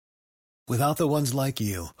Without the ones like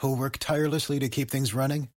you, who work tirelessly to keep things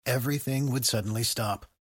running, everything would suddenly stop.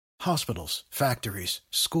 Hospitals, factories,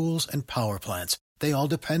 schools, and power plants, they all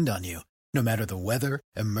depend on you. No matter the weather,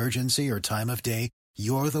 emergency, or time of day,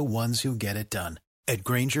 you're the ones who get it done. At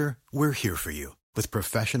Grainger, we're here for you with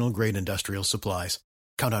professional-grade industrial supplies.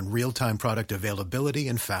 Count on real-time product availability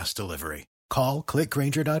and fast delivery. Call,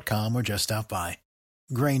 clickgrainger.com, or just stop by.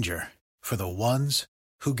 Grainger, for the ones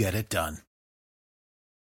who get it done.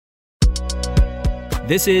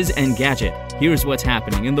 This is Engadget. Here's what's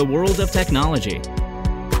happening in the world of technology.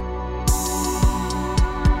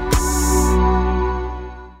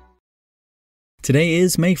 Today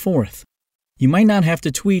is May 4th. You might not have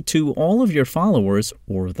to tweet to all of your followers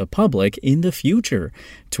or the public in the future.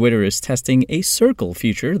 Twitter is testing a circle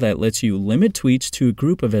feature that lets you limit tweets to a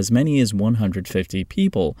group of as many as 150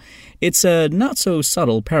 people. It's a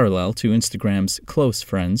not-so-subtle parallel to Instagram's close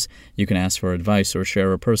friends. You can ask for advice or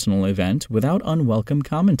share a personal event without unwelcome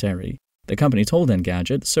commentary. The company told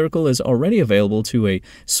Engadget Circle is already available to a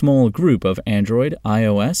small group of Android,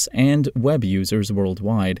 iOS, and web users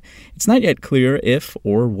worldwide. It's not yet clear if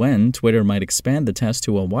or when Twitter might expand the test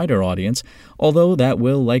to a wider audience, although that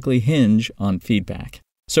will likely hinge on feedback.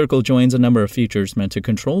 Circle joins a number of features meant to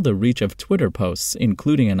control the reach of Twitter posts,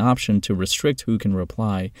 including an option to restrict who can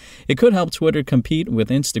reply. It could help Twitter compete with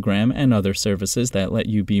Instagram and other services that let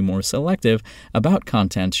you be more selective about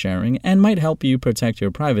content sharing and might help you protect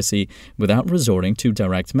your privacy without resorting to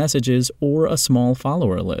direct messages or a small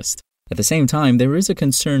follower list. At the same time, there is a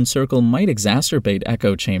concern Circle might exacerbate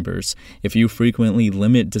echo chambers. If you frequently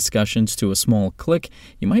limit discussions to a small clique,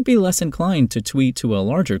 you might be less inclined to tweet to a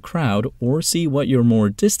larger crowd or see what your more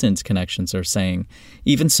distant connections are saying.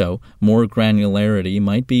 Even so, more granularity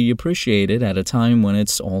might be appreciated at a time when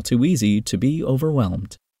it's all too easy to be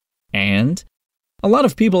overwhelmed. And a lot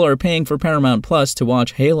of people are paying for Paramount Plus to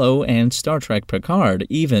watch Halo and Star Trek Picard,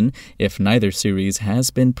 even if neither series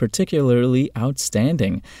has been particularly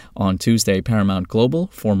outstanding. On Tuesday, Paramount Global,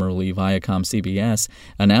 formerly Viacom CBS,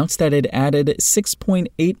 announced that it added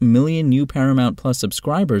 6.8 million new Paramount Plus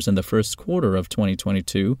subscribers in the first quarter of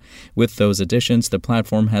 2022. With those additions, the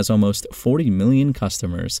platform has almost 40 million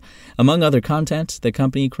customers. Among other content, the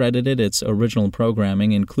company credited its original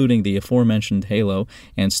programming, including the aforementioned Halo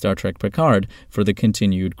and Star Trek Picard, for the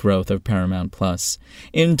continued growth of Paramount Plus.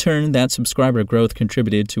 In turn, that subscriber growth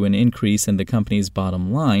contributed to an increase in the company's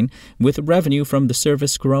bottom line, with revenue from the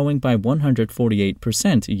service growing by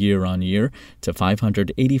 148% year-on-year to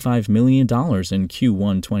 $585 million in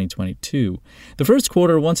Q1 2022. The first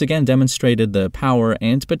quarter once again demonstrated the power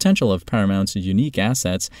and potential of Paramount's unique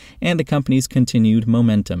assets and the company's continued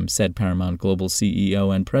momentum, said Paramount Global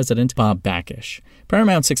CEO and President Bob Bakish.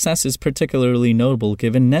 Paramount's success is particularly notable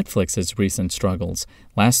given Netflix's recent struggles.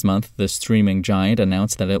 Last month, the streaming giant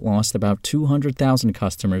announced that it lost about 200,000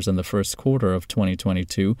 customers in the first quarter of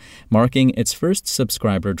 2022, marking its first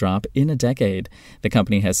subscriber drop in a decade. The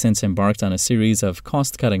company has since embarked on a series of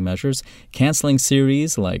cost-cutting measures, canceling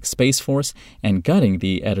series like Space Force and gutting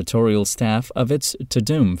the editorial staff of its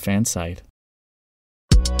Tudum fan site.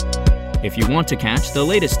 If you want to catch the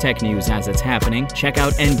latest tech news as it's happening, check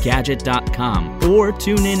out Engadget.com or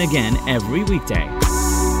tune in again every weekday.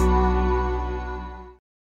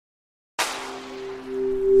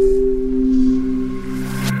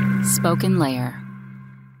 Spoken Layer.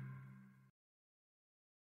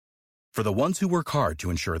 For the ones who work hard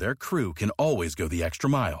to ensure their crew can always go the extra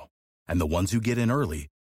mile, and the ones who get in early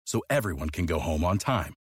so everyone can go home on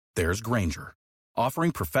time, there's Grainger,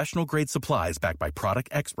 offering professional-grade supplies backed by product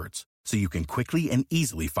experts so you can quickly and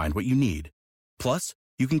easily find what you need. Plus,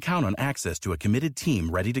 you can count on access to a committed team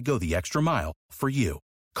ready to go the extra mile for you.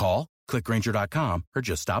 Call, click Grainger.com, or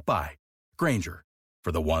just stop by. Grainger,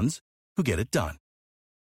 for the ones who get it done.